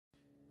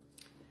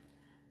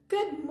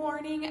Good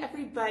morning,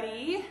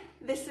 everybody.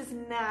 This is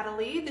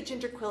Natalie, the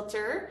Ginger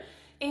Quilter,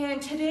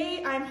 and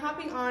today I'm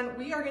hopping on.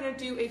 We are going to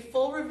do a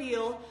full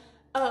reveal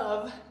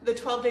of the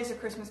 12 Days of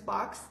Christmas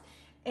box,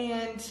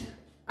 and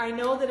I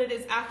know that it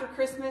is after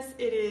Christmas.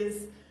 It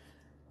is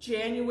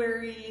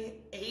January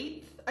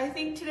 8th, I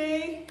think,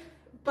 today,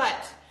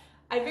 but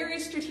I very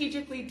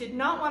strategically did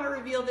not want to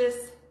reveal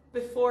this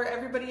before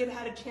everybody had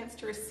had a chance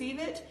to receive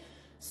it,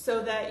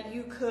 so that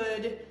you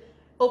could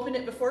open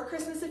it before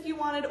Christmas if you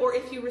wanted, or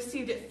if you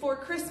received it for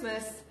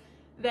Christmas,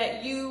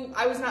 that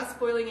I was not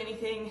spoiling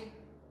anything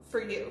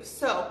for you.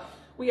 So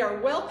we are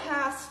well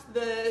past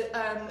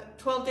the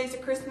 12 days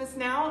of Christmas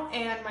now,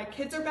 and my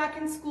kids are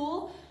back in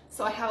school,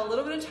 so I have a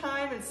little bit of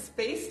time and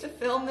space to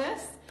film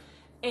this,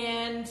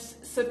 and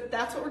so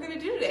that's what we're gonna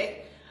do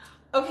today.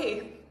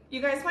 Okay,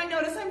 you guys might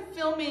notice I'm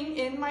filming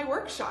in my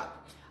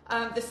workshop.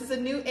 This is a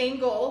new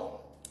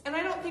angle, and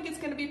I don't think it's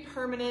gonna be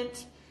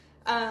permanent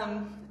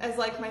as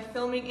like my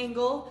filming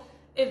angle.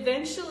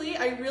 Eventually,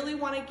 I really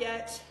want to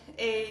get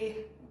a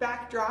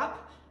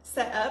backdrop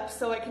set up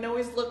so I can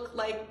always look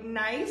like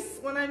nice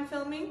when I'm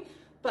filming,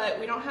 but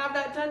we don't have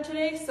that done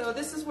today, so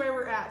this is where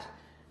we're at.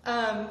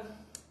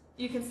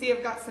 You can see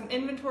I've got some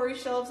inventory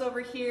shelves over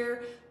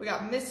here. We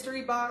got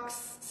mystery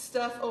box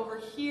stuff over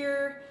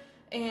here,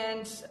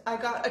 and I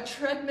got a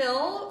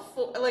treadmill,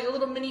 like a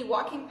little mini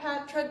walking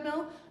pad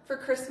treadmill for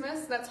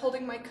Christmas. That's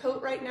holding my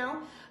coat right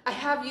now. I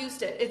have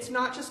used it. It's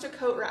not just a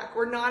coat rack.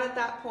 We're not at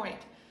that point.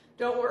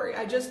 Don't worry.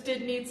 I just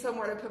did need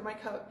somewhere to put my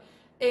coat.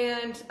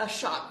 And a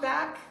shop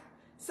vac.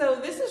 So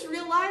this is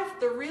real life,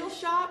 the real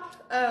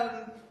shop.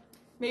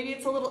 Maybe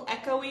it's a little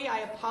echoey. I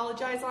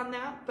apologize on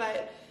that,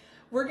 but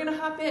we're going to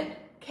hop in.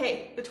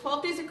 Okay, the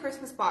 12 Days of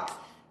Christmas box.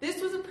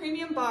 This was a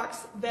premium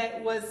box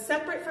that was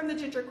separate from the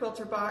Ginger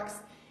Quilter box,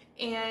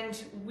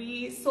 and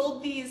we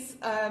sold these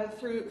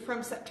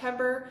from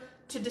September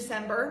to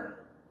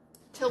December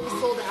till we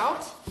sold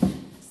out.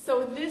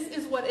 So this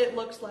is what it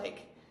looked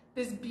like.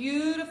 This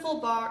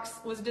beautiful box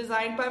was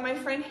designed by my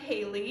friend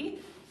Haley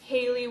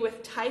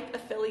with Type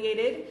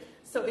Affiliated.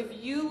 So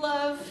if you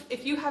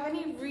have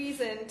any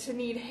reason to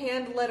need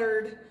hand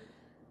lettered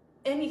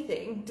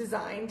anything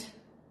designed,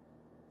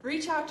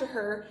 reach out to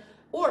her.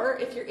 Or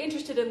if you're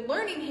interested in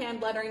learning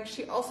hand lettering,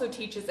 she also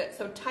teaches it.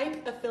 So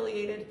Type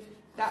Affiliated,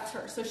 that's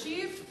her. So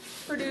she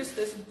produced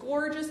this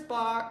gorgeous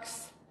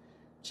box,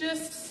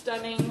 just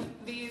stunning.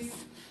 These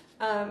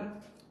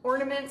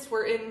ornaments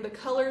were in the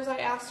colors I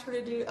asked her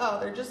to do.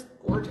 Oh, they're just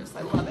gorgeous.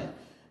 I love it.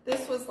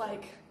 This was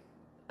like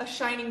a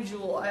shining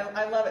jewel.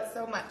 I love it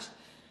so much.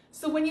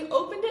 So when you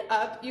opened it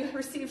up, you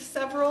received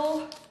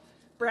several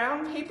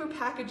brown paper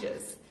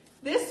packages.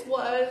 This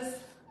was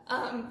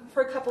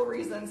for a couple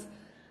reasons.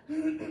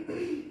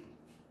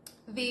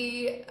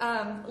 The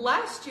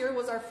last year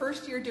was our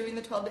first year doing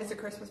the 12 Days of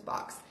Christmas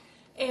box,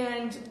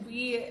 and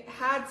we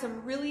had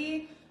some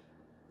really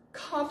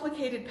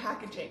complicated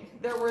packaging.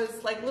 There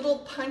was like little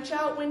punch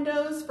out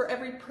windows for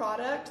every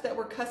product that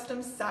were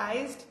custom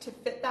sized to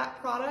fit that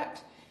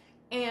product,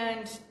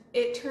 and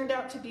it turned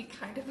out to be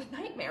kind of a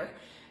nightmare.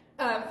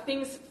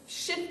 Things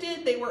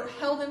shifted, they weren't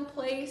held in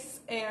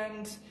place,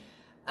 and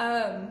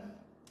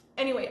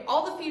anyway,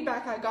 all the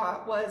feedback I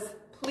got was,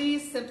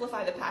 please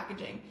simplify the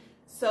packaging.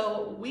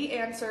 So we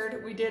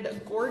answered, we did a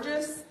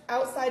gorgeous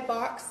outside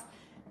box,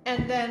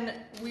 and then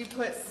we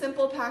put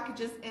simple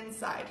packages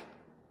inside.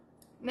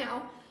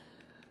 Now,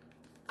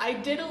 I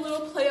did a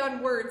little play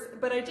on words,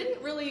 but I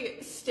didn't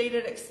really state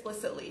it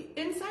explicitly.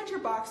 Inside your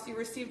box, you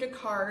received a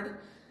card.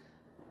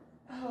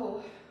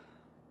 Oh,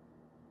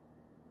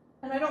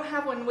 and I don't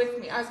have one with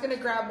me. I was going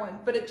to grab one,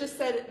 but it just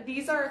said,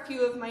 these are a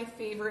few of my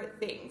favorite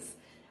things.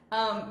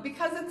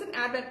 Because it's an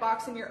Advent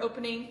box and you're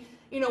opening,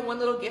 one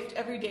little gift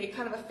every day,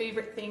 kind of a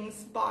favorite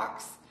things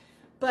box.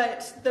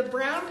 But the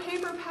brown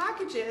paper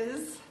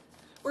packages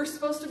were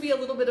supposed to be a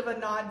little bit of a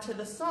nod to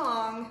the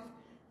song,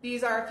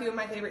 these are a few of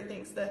my favorite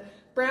things. The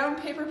brown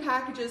paper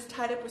packages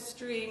tied up with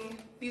string,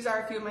 these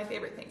are a few of my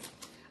favorite things.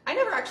 I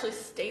never actually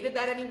stated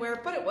that anywhere,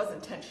 but it was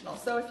intentional.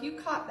 So if you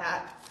caught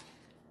that,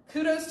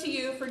 kudos to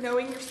you for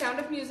knowing your Sound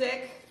of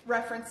Music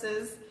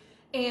references,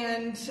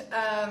 and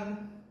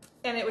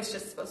it was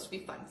just supposed to be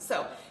fun.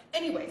 So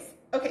anyways,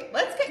 okay,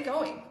 let's get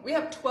going. We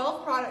have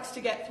 12 products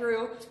to get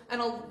through,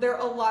 and they're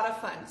a lot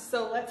of fun.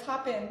 So let's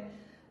hop in.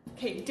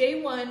 Okay,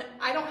 day one,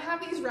 I don't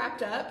have these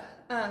wrapped up.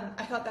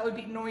 I thought that would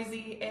be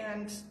noisy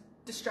and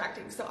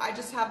distracting, so I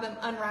just have them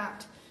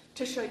unwrapped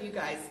to show you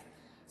guys.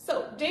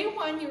 So day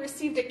one, you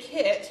received a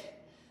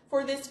kit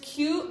for this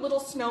cute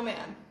little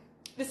snowman.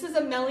 This is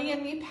a Melly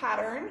and Me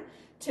pattern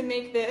to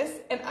make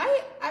this, and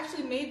I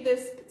actually made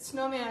this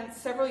snowman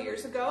several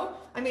years ago.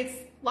 I made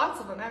lots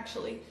of them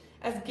actually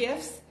as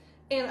gifts,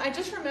 and I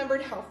just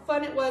remembered how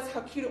fun it was,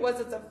 how cute it was.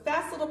 It's a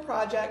fast little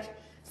project.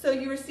 So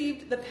you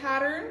received the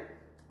pattern,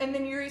 and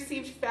then you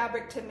received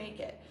fabric to make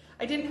it.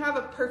 I didn't have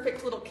a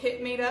perfect little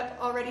kit made up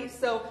already,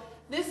 so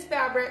this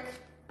fabric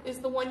is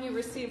the one you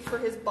received for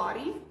his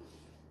body.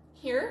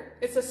 Here,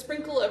 it's a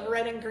sprinkle of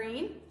red and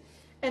green,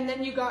 and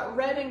then you got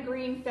red and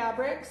green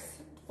fabrics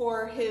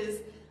for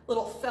his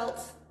little felt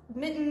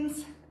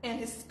mittens and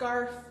his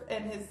scarf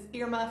and his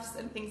earmuffs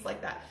and things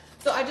like that.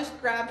 So I just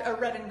grabbed a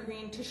red and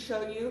green to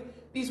show you.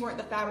 These weren't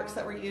the fabrics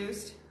that were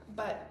used,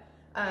 but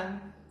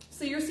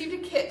so you received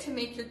a kit to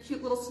make your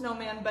cute little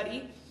snowman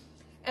buddy.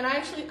 And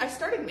I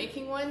started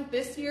making one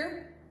this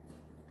year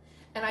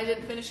and I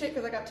didn't finish it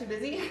because I got too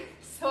busy.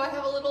 So I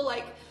have a little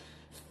like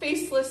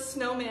faceless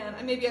snowman.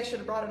 Maybe I should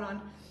have brought it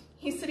on.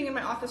 He's sitting in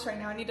my office right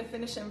now. I need to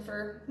finish him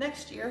for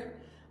next year.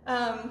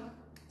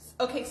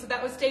 Okay, so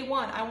that was day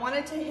one. I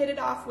wanted to hit it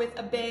off with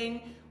a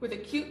bang, with a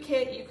cute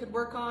kit you could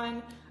work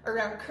on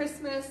around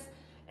Christmas.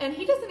 And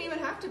he doesn't even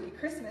have to be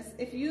Christmas.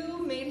 If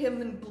you made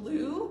him in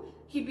blue,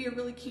 he'd be a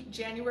really cute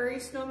January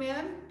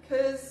snowman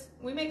because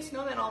we make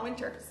snowmen all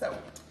winter. So,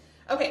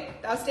 okay,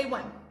 that was day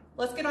one.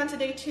 Let's get on to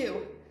day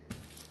two.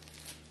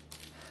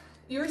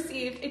 You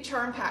received a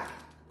charm pack.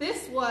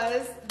 This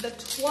was the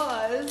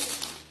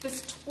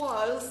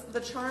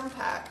charm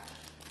pack.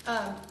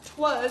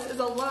 Twas is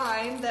a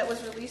line that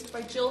was released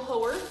by Jill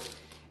Howarth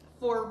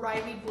for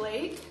Riley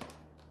Blake.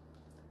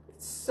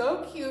 It's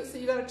so cute. So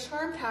you got a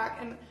charm pack,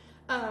 and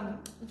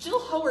Jill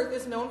Howarth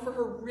is known for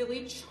her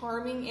really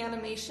charming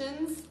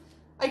animations.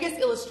 I guess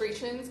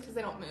illustrations because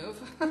they don't move.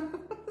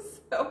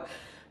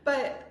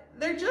 But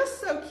they're just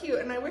so cute,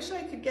 and I wish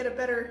I could get a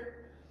better,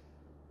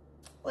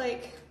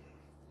 like,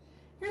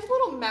 here's a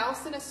little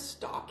mouse in a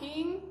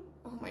stocking.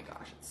 Oh my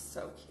gosh, it's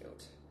so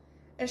cute.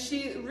 And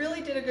she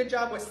really did a good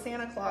job with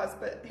Santa Claus,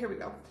 but here we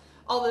go.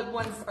 All the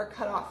ones are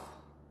cut off.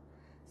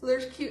 So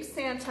there's cute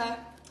Santa.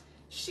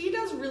 She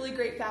does really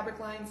great fabric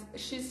lines.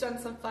 She's done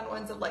some fun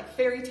ones of like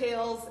fairy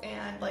tales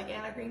and like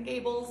Anna Green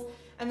Gables.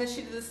 And then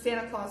she did the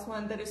Santa Claus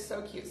one that is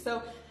so cute.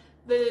 So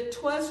the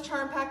Twas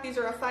Charm Pack, these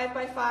are a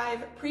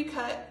 5x5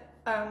 pre-cut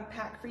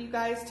pack for you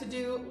guys to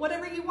do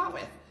whatever you want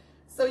with.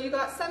 So you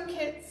got some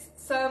kits,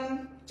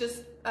 some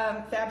just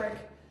fabric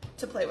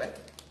to play with.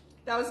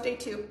 That was day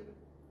two.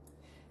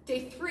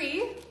 Day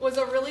three was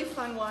a really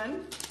fun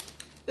one.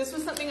 This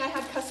was something I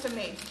had custom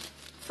made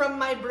from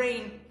my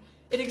brain.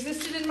 It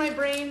existed in my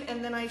brain,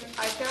 and then I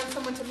found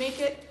someone to make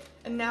it,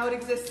 and now it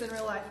exists in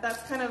real life.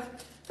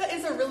 That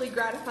is a really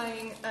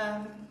gratifying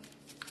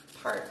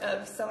part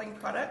of selling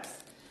products.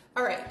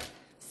 All right,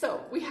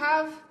 so we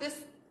have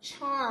this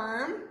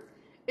charm.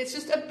 It's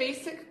just a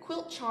basic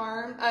quilt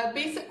charm, a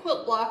basic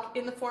quilt block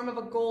in the form of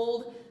a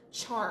gold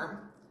charm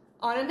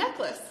on a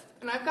necklace.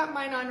 And I've got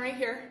mine on right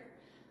here.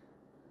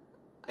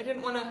 I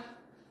didn't want to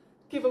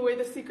give away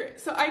the secret.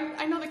 So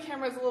I know the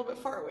camera's a little bit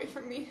far away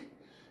from me.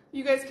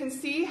 You guys can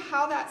see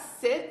how that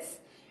sits.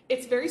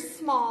 It's very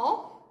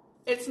small.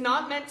 It's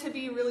not meant to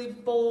be really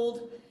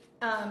bold.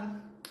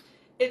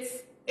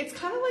 It's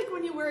kind of like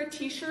when you wear a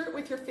t-shirt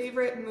with your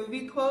favorite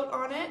movie quote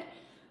on it.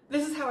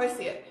 This is how I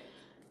see it.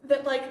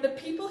 That like the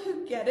people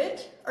who get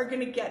it are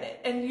gonna get it,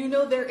 and you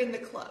know they're in the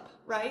club,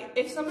 right?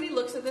 If somebody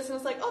looks at this and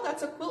is like, oh,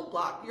 that's a quilt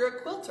block, you're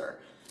a quilter.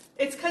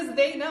 It's because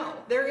they know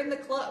they're in the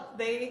club.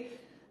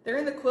 They're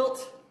in the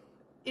quilt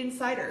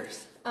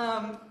insiders.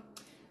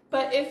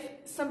 But if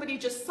somebody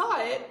just saw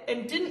it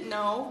and didn't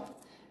know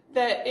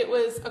that it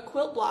was a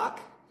quilt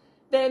block,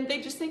 then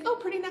they just think, oh,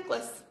 pretty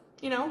necklace,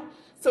 you know?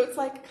 So it's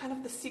like kind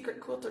of the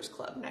secret Quilters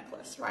Club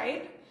necklace,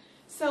 right?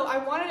 So I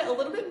wanted it a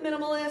little bit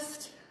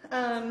minimalist,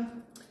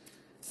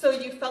 so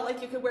you felt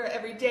like you could wear it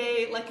every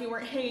day, like you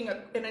weren't hanging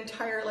an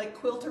entire like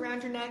quilt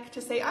around your neck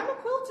to say, I'm a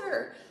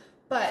quilter,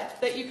 but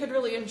that you could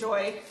really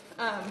enjoy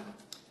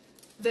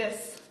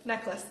this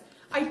necklace.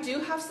 I do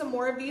have some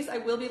more of these. I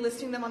will be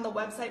listing them on the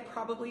website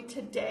probably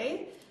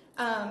today.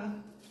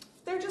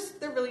 They're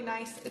really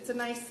nice. It's a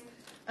nice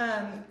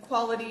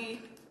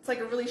quality. It's like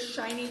a really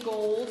shiny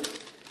gold.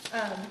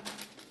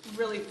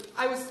 Really,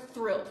 I was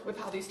thrilled with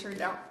how these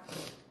turned out.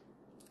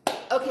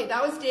 Okay,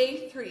 that was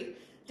day three.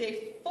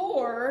 Day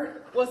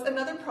four was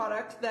another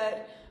product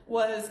that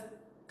was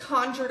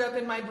conjured up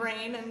in my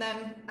brain and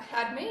then I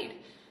had made.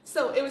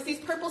 So it was these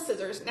purple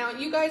scissors. Now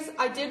you guys,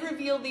 I did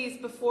reveal these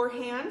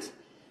beforehand.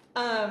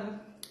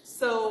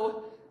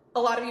 So a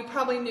lot of you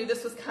probably knew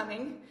this was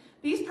coming.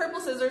 These purple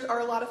scissors are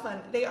a lot of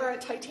fun. They are a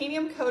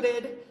titanium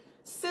coated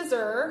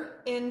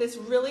scissor in this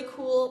really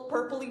cool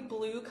purpley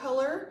blue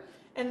color.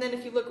 And then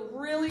if you look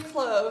really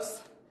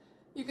close,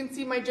 you can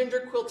see my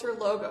Ginger Quilter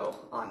logo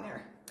on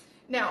there.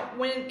 Now,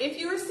 if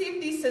you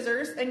received these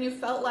scissors and you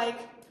felt like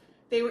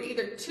they were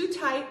either too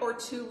tight or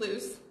too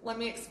loose, let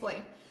me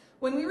explain.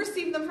 When we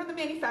received them from the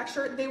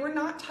manufacturer, they were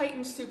not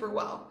tightened super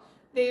well.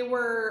 They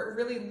were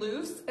really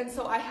loose, and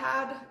so I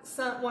had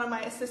one of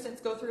my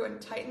assistants go through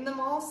and tighten them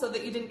all so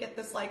that you didn't get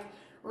this like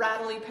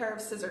rattly pair of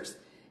scissors.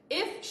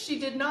 If she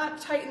did not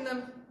tighten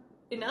them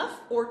enough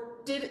or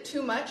did it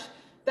too much,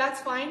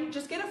 that's fine.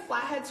 Just get a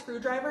flathead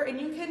screwdriver and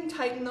you can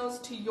tighten those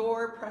to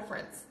your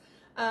preference.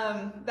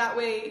 That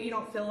way you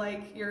don't feel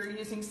like you're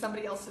using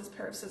somebody else's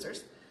pair of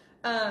scissors.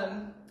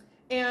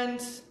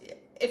 And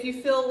if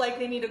you feel like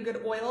they need a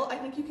good oil, I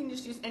think you can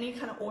just use any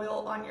kind of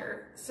oil on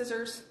your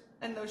scissors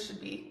and those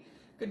should be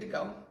good to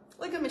go.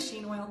 Like a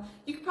machine oil.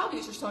 You could probably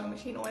use your sewing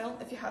machine oil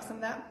if you have some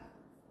of that.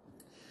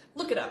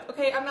 Look it up,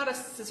 okay? I'm not a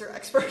scissor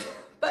expert,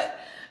 but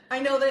I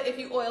know that if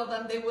you oil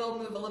them, they will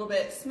move a little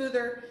bit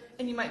smoother,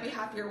 and you might be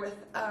happier with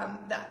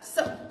that.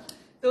 So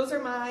those are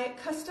my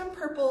custom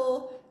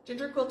purple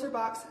Ginger Quilter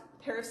box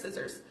pair of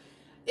scissors.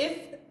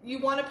 If you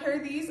want a pair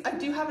of these, I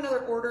do have another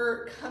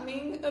order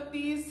coming of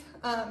these,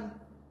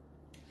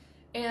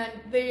 and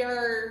they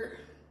are,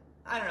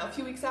 I don't know, a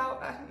few weeks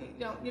out.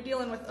 You know, you're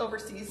dealing with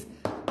overseas.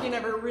 You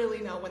never really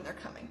know when they're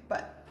coming,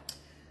 but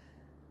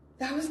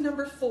that was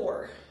number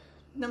 4.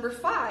 Number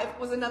 5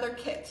 was another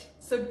kit.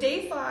 So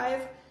day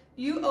 5,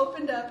 you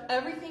opened up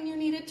everything you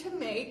needed to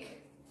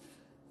make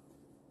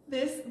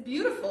this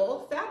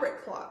beautiful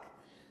fabric clock.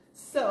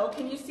 So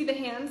can you see the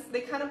hands?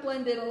 They kind of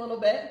blend in a little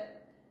bit,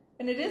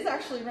 and it is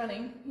actually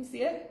running. You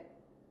see it?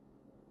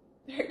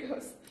 There it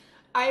goes.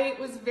 I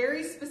was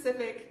very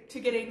specific to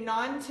get a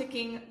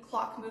non-ticking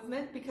clock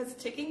movement because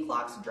ticking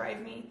clocks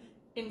drive me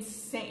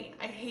insane.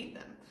 I hate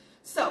them.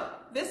 So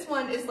this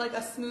one is like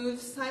a smooth,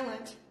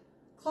 silent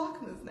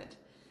clock movement.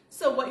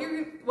 So what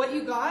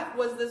you got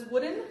was this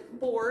wooden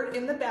board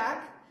in the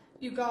back.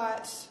 You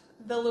got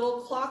the little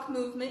clock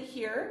movement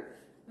here,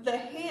 the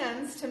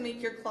hands to make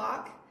your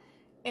clock,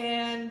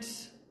 and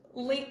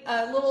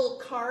a little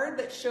card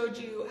that showed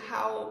you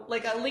how,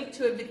 like a link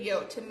to a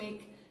video to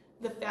make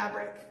the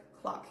fabric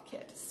clock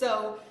kit.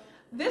 So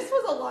this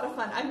was a lot of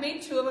fun. I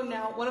made 2 of them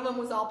now. One of them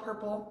was all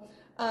purple.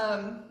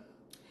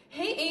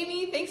 Hey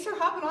Amy, thanks for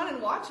hopping on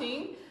and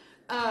watching.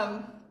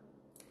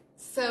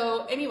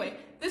 So anyway,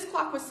 this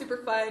clock was super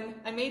fun.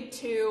 I made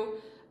 2.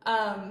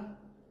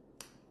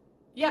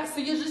 Yeah, so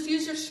you'll just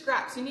use your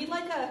scraps. You need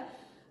like a, I'm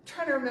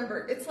trying to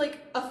remember, it's like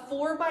a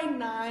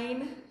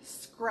 4x9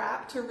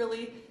 scrap to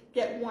really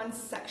get one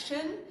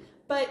section.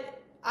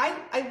 But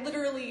I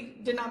literally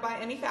did not buy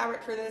any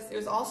fabric for this. It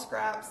was all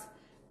scraps,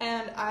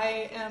 and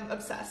I am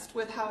obsessed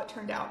with how it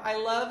turned out. I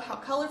love how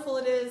colorful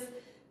it is.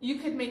 You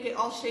could make it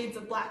all shades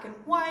of black and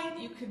white.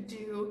 You could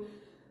do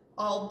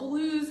all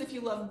blues if you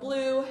love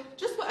blue.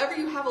 Just whatever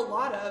you have a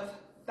lot of,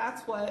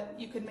 that's what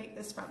you could make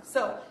this from.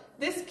 So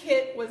this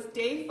kit was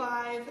day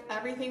 5.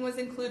 Everything was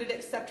included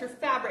except your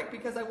fabric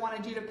because I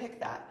wanted you to pick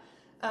that.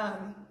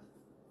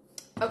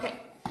 Okay.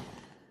 I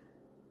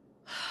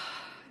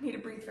need to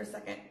breathe for a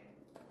second.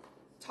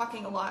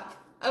 Talking a lot.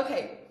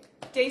 Okay,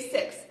 day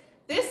 6.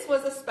 This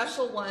was a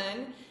special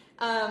one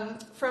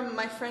from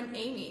my friend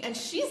Amy, and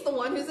she's the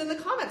one who's in the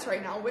comments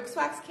right now, Wix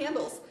Wax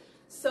Candles.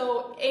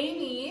 So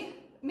Amy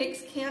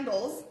makes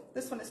candles.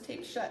 This one is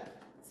taped shut.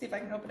 Let's see if I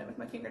can open it with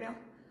my fingernail.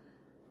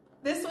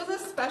 This was a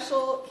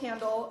special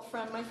candle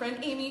from my friend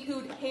Amy,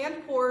 who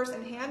hand pours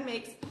and hand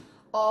makes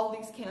all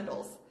these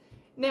candles.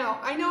 Now,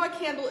 I know a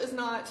candle is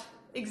not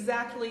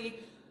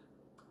exactly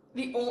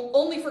the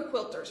only for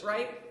quilters,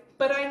 right?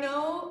 But I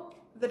know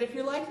that if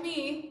you're like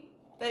me,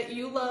 that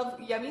you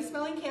love yummy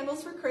smelling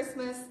candles for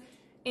Christmas,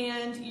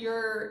 and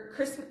your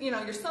Christmas,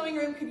 your sewing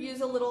room could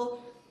use a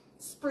little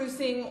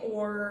sprucing,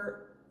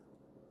 or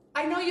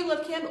I know you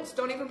love candles.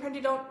 Don't even pretend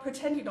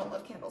you don't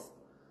love candles.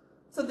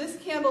 So this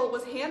candle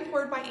was hand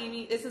poured by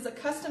Amy. This is a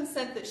custom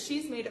scent that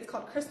she's made. It's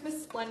called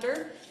Christmas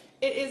Splendor.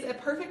 It is a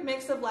perfect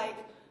mix of like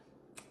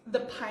the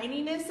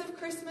pininess of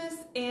Christmas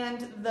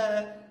and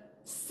the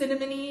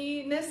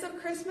cinnamoniness of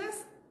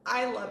Christmas.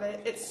 I love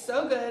it. It's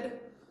so good.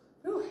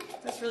 Ooh,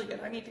 that's really good.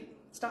 I need to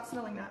stop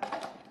smelling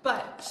that.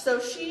 But so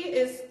she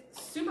is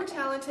super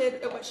talented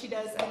at what she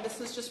does, and this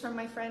was just from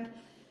my friend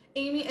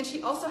Amy, and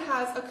she also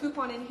has a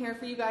coupon in here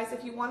for you guys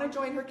if you want to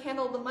join her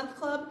Candle of the Month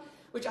Club,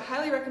 which I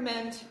highly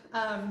recommend.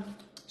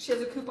 She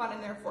has a coupon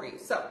in there for you.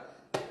 So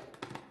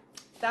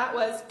that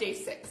was day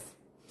 6.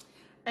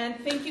 And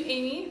thank you,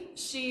 Amy.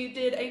 She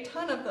did a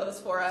ton of those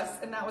for us,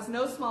 and that was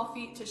no small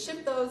feat to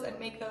ship those and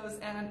make those,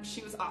 and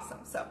she was awesome.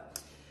 So,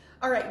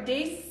 all right,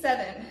 day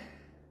 7.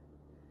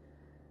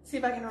 See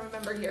if I can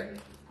remember here.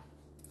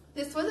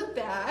 This was a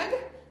bag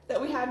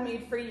that we had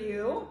made for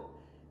you.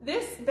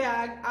 This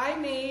bag I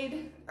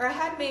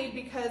had made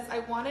because I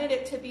wanted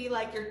it to be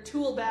like your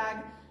tool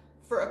bag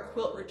for a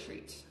quilt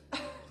retreat.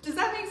 Does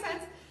that make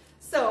sense?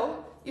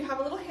 So you have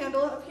a little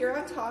handle up here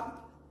on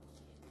top,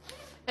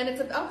 and it's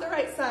about the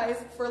right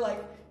size for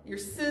like your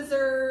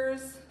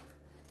scissors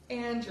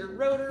and your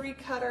rotary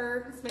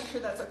cutter. Let's make sure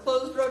that's a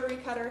closed rotary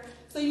cutter.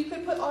 So you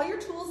could put all your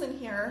tools in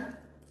here,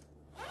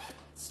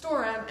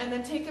 store them, and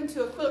then take them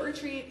to a quilt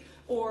retreat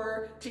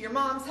or to your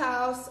mom's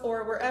house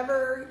or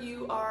wherever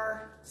you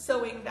are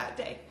sewing that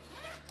day.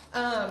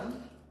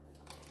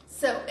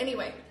 So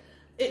anyway,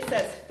 it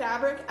says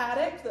Fabric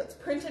Addict. That's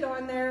printed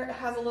on there. It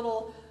has a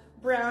little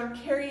brown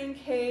carrying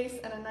case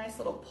and a nice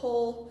little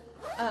pull,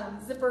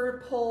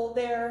 zipper pull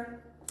there.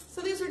 So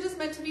these are just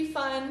meant to be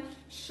fun,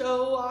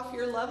 show off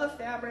your love of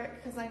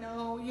fabric, because I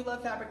know you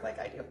love fabric like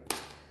I do.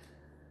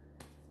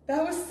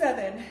 That was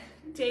 7.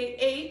 Day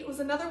 8 was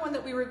another one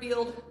that we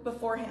revealed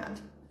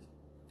beforehand.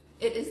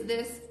 It is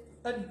this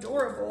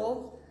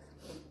adorable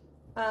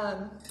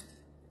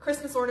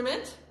Christmas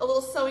ornament, a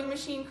little sewing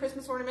machine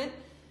Christmas ornament.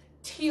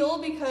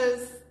 Teal,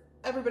 because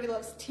everybody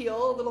loves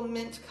teal, a little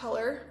mint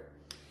color.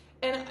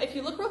 And if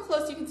you look real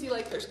close, you can see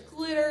like there's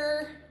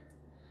glitter.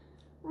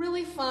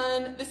 Really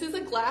fun. This is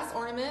a glass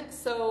ornament,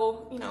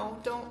 so,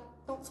 don't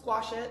don't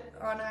squash it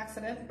on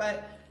accident,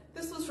 but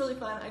this was really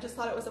fun. I just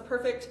thought it was a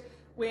perfect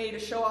way to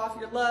show off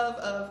your love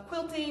of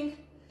quilting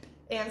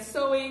and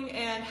sewing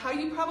and how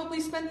you probably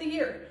spent the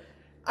year.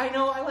 I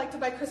know I like to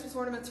buy Christmas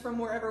ornaments from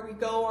wherever we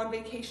go on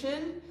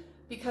vacation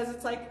because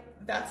it's like,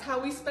 that's how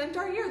we spent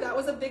our year. That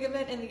was a big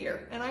event in the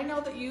year. And I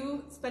know that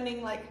you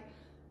spending like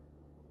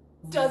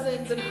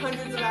dozens and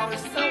hundreds of hours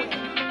sewing,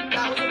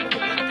 that was a big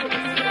event for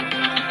this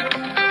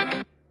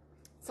year.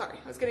 Sorry,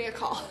 I was getting a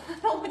call. I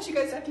don't want you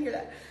guys to have to hear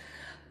that.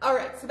 All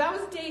right, so that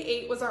was day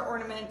 8 was our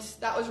ornament.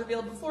 That was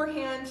revealed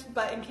beforehand,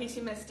 but in case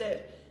you missed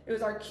it, it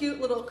was our cute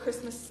little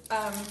Christmas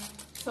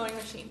sewing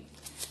machine.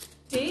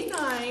 Day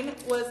 9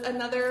 was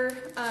another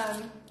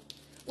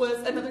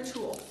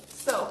tool.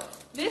 So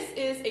this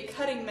is a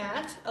cutting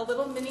mat, a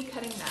little mini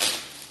cutting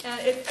mat,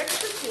 and it's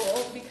extra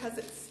cool because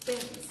it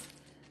spins.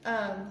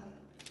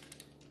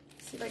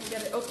 See if I can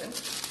get it open.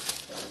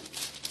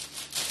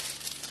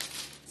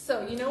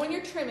 So you know when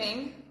you're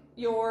trimming,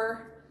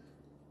 you're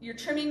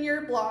trimming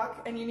your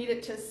block and you need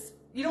it to,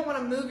 you don't want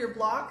to move your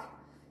block,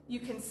 you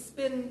can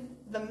spin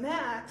the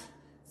mat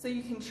so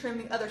you can trim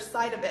the other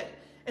side of it.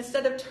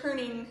 Instead of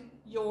turning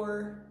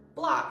your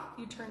block,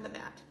 you turn the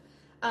mat.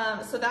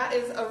 So that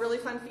is a really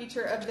fun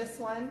feature of this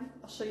one.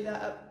 I'll show you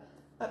that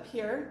up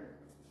here.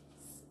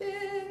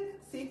 Spin,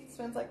 see, it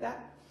spins like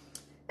that.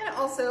 And it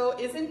also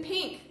is in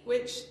pink,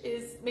 which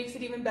makes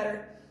it even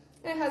better.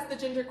 And it has the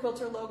Ginger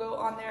Quilter logo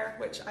on there,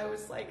 which I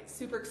was like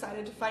super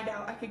excited to find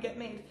out I could get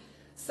made.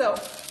 So,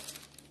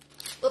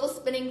 little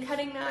spinning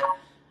cutting mat.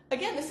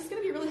 Again, this is going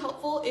to be really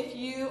helpful if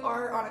you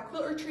are on a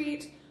quilt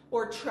retreat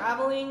or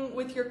traveling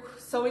with your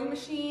sewing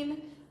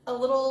machine. A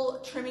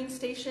little trimming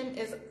station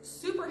is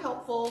super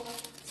helpful,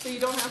 so you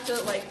don't have to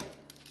like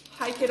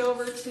hike it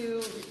over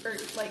to, or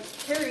like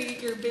carry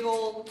your big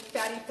old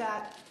fatty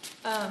fat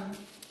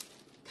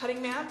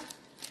cutting mat,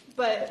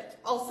 but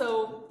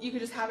also you could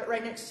just have it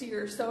right next to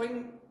your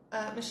sewing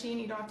machine.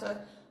 You don't have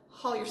to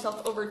haul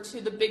yourself over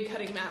to the big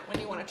cutting mat when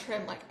you want to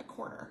trim like a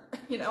corner,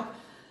 you know.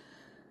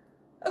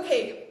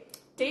 Okay,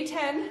 day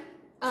 10,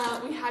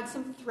 we had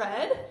some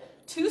thread,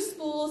 2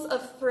 spools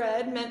of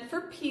thread meant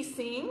for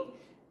piecing,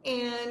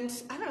 and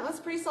I don't know, that's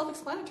pretty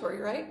self-explanatory,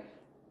 right?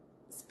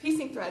 It's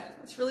piecing thread.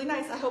 It's really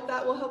nice. I hope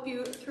that will help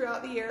you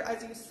throughout the year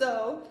as you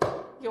sew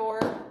your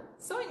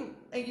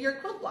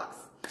quilt blocks.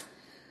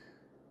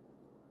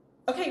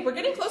 Okay, we're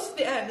getting close to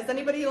the end. Is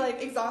anybody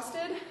like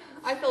exhausted?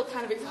 I feel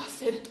kind of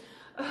exhausted.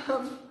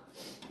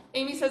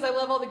 Amy says, I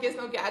love all the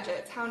gizmo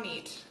gadgets. How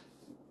neat.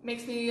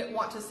 Makes me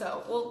want to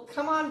sew. Well,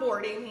 come on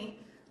board, Amy.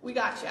 We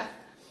got ya.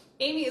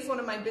 Amy is one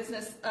of my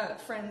business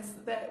friends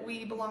that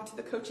we belong to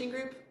the coaching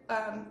group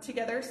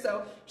together.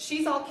 So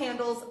she's all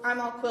candles, I'm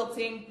all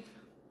quilting,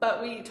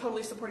 but we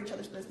totally support each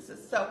other's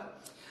businesses. So,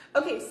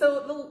 okay,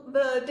 so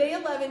the day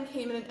 11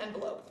 came in an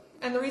envelope.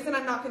 And the reason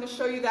I'm not going to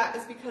show you that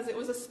is because it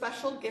was a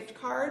special gift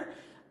card.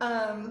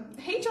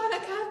 Hey,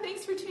 Jonica,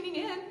 thanks for tuning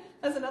in.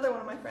 That's another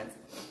one of my friends.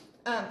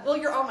 Well,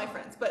 you're all my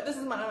friends, but this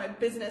is one of my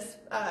business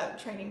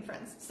training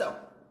friends. So,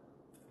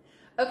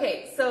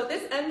 okay, so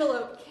this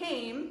envelope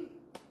came,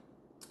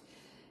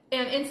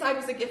 and inside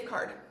was a gift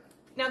card.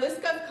 Now, this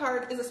gift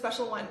card is a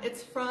special one.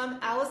 It's from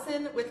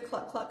Allison with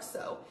Cluck Cluck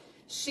Sew.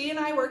 She and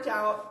I worked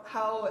out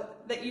how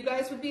that you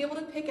guys would be able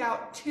to pick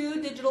out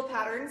 2 digital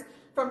patterns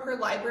from her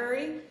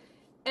library.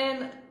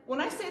 And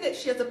when I say that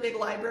she has a big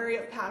library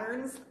of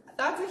patterns,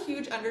 that's a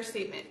huge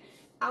understatement.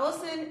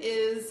 Allison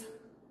is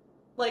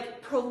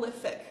like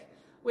prolific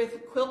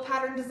with quilt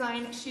pattern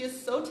design. She is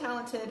so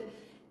talented.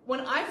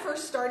 When I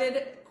first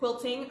started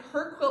quilting,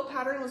 her quilt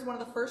pattern was one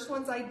of the first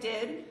ones I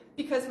did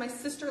because my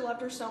sister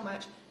loved her so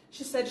much.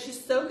 She said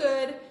she's so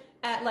good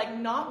at like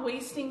not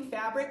wasting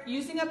fabric,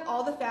 using up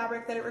all the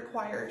fabric that it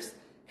requires.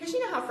 Because you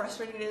know how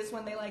frustrating it is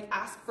when they like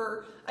ask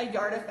for a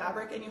yard of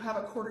fabric and you have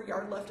a 1/4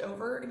 yard left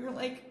over and you're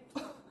like,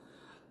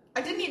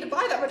 I didn't need to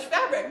buy that much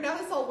fabric, now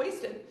it's all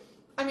wasted.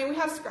 I mean, we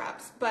have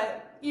scraps,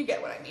 but you get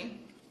what I mean.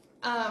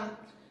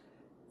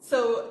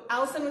 So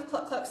Allison with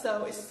Cluck Cluck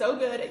Sew is so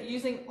good at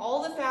using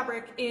all the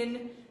fabric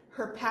in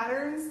her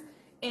patterns,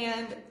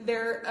 and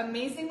they're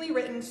amazingly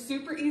written,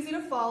 super easy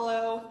to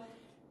follow.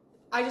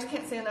 I just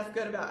can't say enough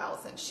good about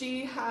Allison.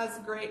 She has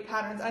great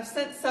patterns. I've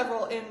sent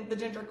several in the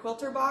Ginger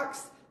Quilter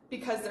box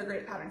because they're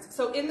great patterns.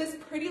 So in this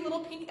pretty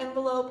little pink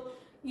envelope,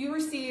 you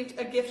received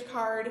a gift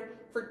card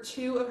for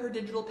 2 of her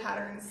digital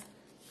patterns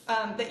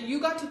that you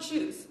got to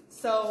choose.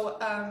 So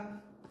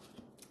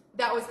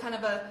that was kind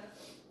of a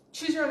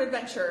choose your own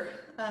adventure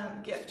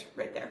gift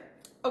right there.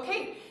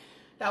 Okay,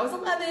 that was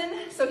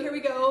 11. So here we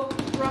go.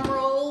 Drum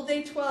roll,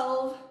 day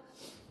 12.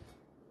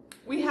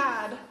 We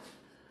had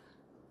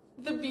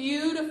the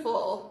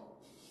beautiful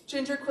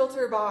Ginger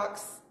Quilter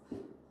box.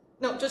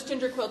 No, just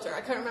Ginger Quilter.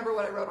 I can't remember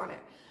what I wrote on it.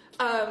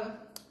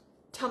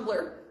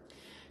 Tumbler.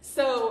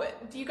 So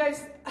do you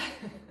guys...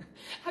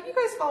 Have you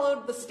guys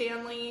followed the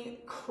Stanley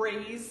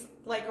craze,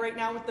 like right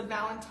now with the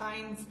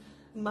Valentine's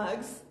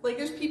mugs? Like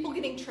there's people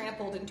getting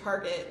trampled in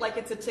Target, like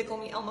it's a Tickle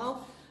Me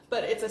Elmo,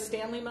 but it's a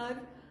Stanley mug.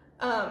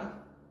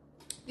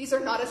 These are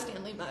not a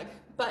Stanley mug,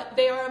 but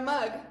they are a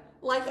mug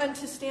like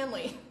unto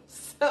Stanley.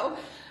 So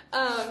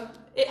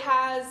it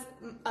has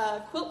a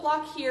quilt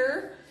block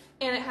here,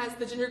 and it has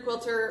the Ginger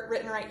Quilter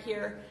written right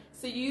here.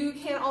 So you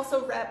can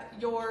also rep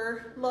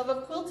your love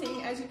of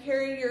quilting as you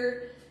carry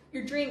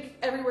your drink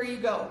everywhere you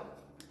go.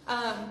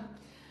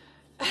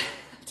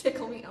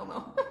 Tickle me,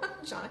 Elmo,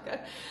 Jonica.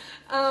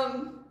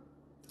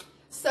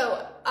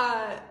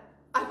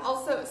 I've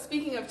also,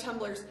 speaking of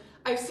tumblers,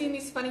 I've seen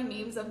these funny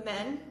memes of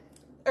men,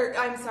 or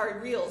I'm sorry,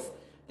 reels.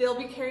 They'll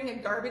be carrying a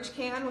garbage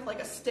can with like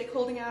a stick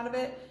holding out of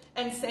it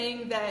and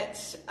saying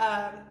that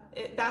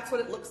that's what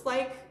it looks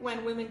like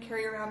when women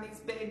carry around these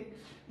big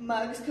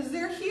mugs, because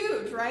they're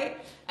huge, right?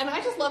 And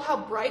I just love how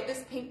bright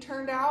this pink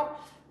turned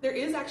out. There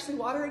is actually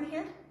water in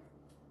here.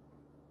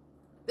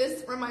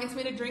 This reminds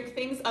me to drink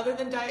things other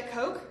than Diet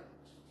Coke.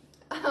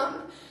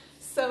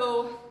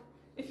 So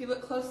if you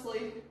look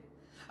closely,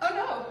 oh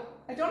no,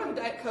 I don't have a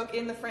Diet Coke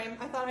in the frame.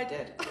 I thought I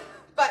did.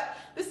 But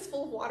this is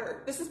full of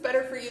water. This is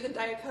better for you than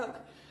Diet Coke.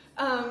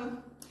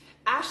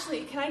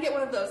 Ashley, can I get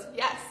one of those?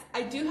 Yes,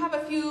 I do have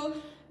a few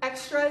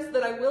extras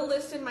that I will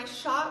list in my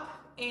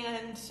shop,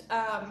 and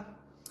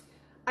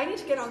I need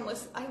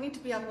to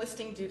be on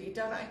listing duty,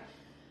 don't I?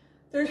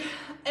 There's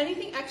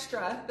anything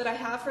extra that I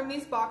have from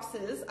these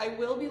boxes, I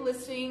will be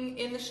listing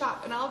in the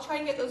shop, and I'll try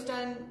and get those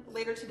done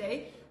later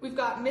today. We've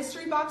got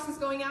mystery boxes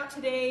going out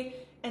today,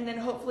 and then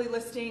hopefully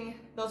listing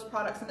those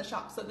products in the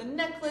shop. So the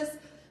necklace,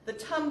 the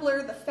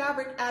tumbler, the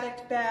fabric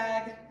addict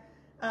bag,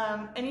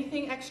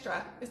 anything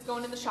extra is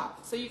going in the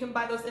shop, so you can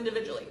buy those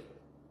individually.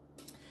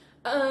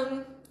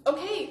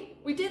 Okay,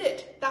 we did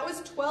it. That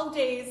was 12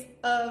 days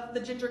of the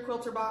Ginger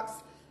Quilter box.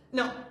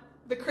 No,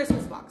 the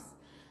Christmas box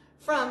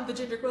from the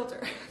Ginger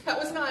Quilter. That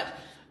was not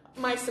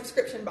my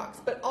subscription box,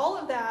 but all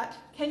of that,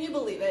 can you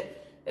believe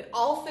it? It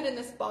all fit in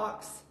this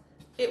box.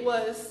 It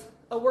was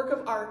a work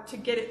of art to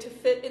get it to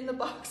fit in the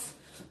box,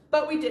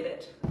 but we did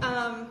it.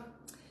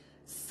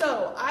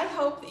 So I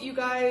hope that you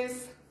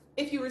guys,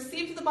 if you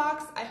received the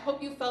box, I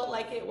hope you felt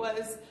like it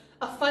was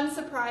a fun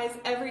surprise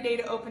every day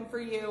to open for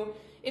you.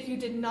 If you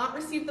did not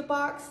receive the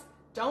box,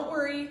 don't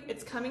worry,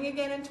 it's coming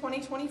again in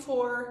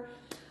 2024.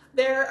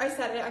 There, I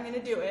said it, I'm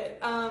gonna do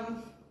it.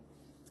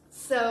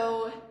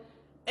 So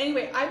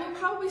anyway, I will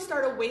probably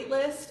start a wait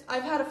list.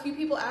 I've had a few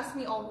people ask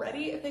me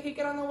already if they could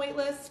get on the wait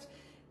list,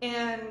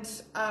 and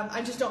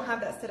I just don't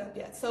have that set up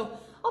yet. So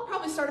I'll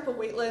probably start up a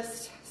wait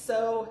list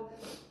so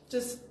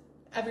just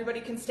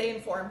everybody can stay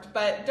informed.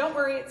 But don't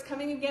worry, it's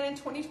coming again in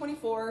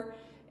 2024.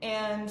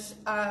 And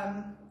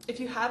if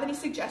you have any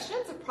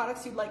suggestions of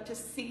products you'd like to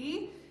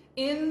see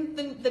in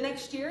the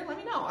next year, let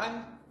me know.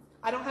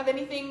 I don't have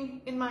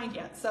anything in mind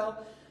yet. So,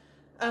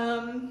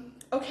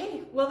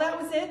 okay, well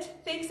that was it.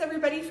 Thanks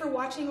everybody for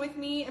watching with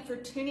me and for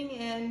tuning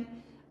in.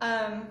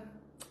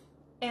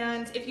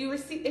 And if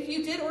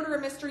you did order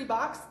a mystery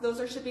box, those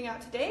are shipping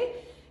out today.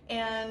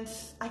 And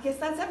I guess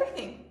that's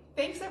everything.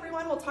 Thanks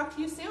everyone. We'll talk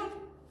to you soon.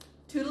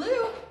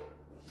 Toodaloo.